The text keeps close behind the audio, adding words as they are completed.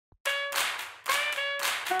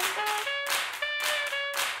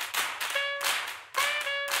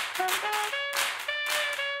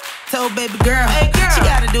told baby girl, hey girl, she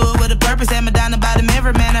gotta do it with a purpose. Had Madonna by the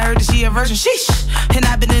mirror, man, I heard that she a virgin. Sheesh. And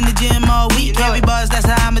I've been in the gym all week. Heavy bars, that's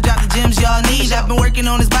how I'ma drop the gems y'all need. I've been working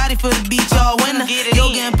on this body for the beach all winter.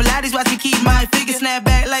 Yoga and Pilates, watch me keep my figure. Snap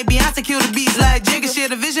back like Beyonce, kill the beats like Jigga. Share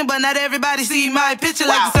the vision, but not everybody see my picture.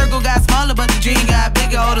 Like the circle got smaller, but the dream got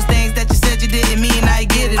bigger. All those things that you said you didn't mean, I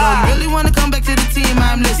get it. Oh, you really wanna come back to the team?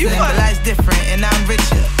 I'm listening. But life's different, and I'm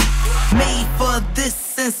richer. Made for this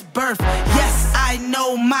since birth. Yes, I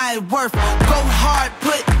know my worth. Go hard,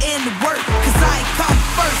 put in the work, cause I come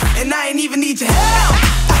first, and I ain't even need your help.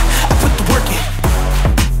 I put the work in.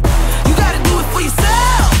 You gotta do it for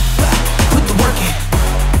yourself. Put the work in.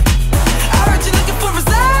 I heard you looking for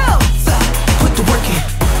results. Put the work in.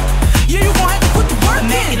 Yeah, you gon' have to put the work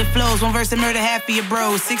in. Immaculate flows, one verse to murder half of your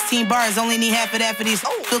bros. 16 bars, only need half of that for these.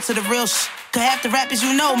 Filter the real shit. Cause half the rappers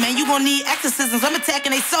you know, man, you gon' need exorcisms. I'm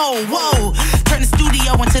attacking they soul, whoa. Turn the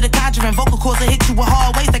studio into the Conjuring. Vocal cords will hit you with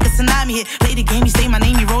hard waves like a tsunami hit. Play the game, you say my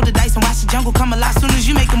name, you roll the dice and watch the jungle come alive. Soon as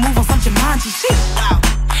you make a move on some Jumanji shit. Wow.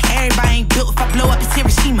 Everybody ain't built, if I blow up it's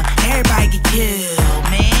Hiroshima. Everybody get killed,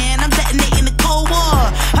 man. I'm detonating the Cold War.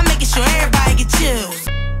 I'm making sure everybody get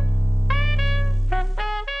chills.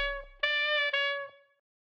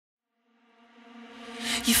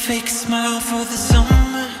 You fake a smile for the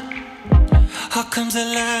summer, heart comes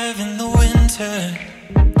alive in the winter.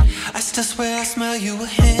 I still swear I smell you a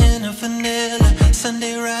hint of vanilla.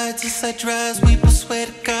 Sunday rides, inside drives, we both swear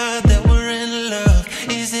to God that we're in love.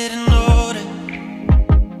 Is it in order?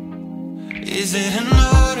 Is it in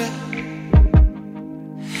order?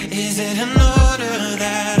 Is it in order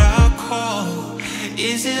that I'll call?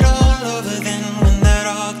 Is it all over then when that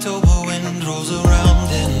October wind rolls around?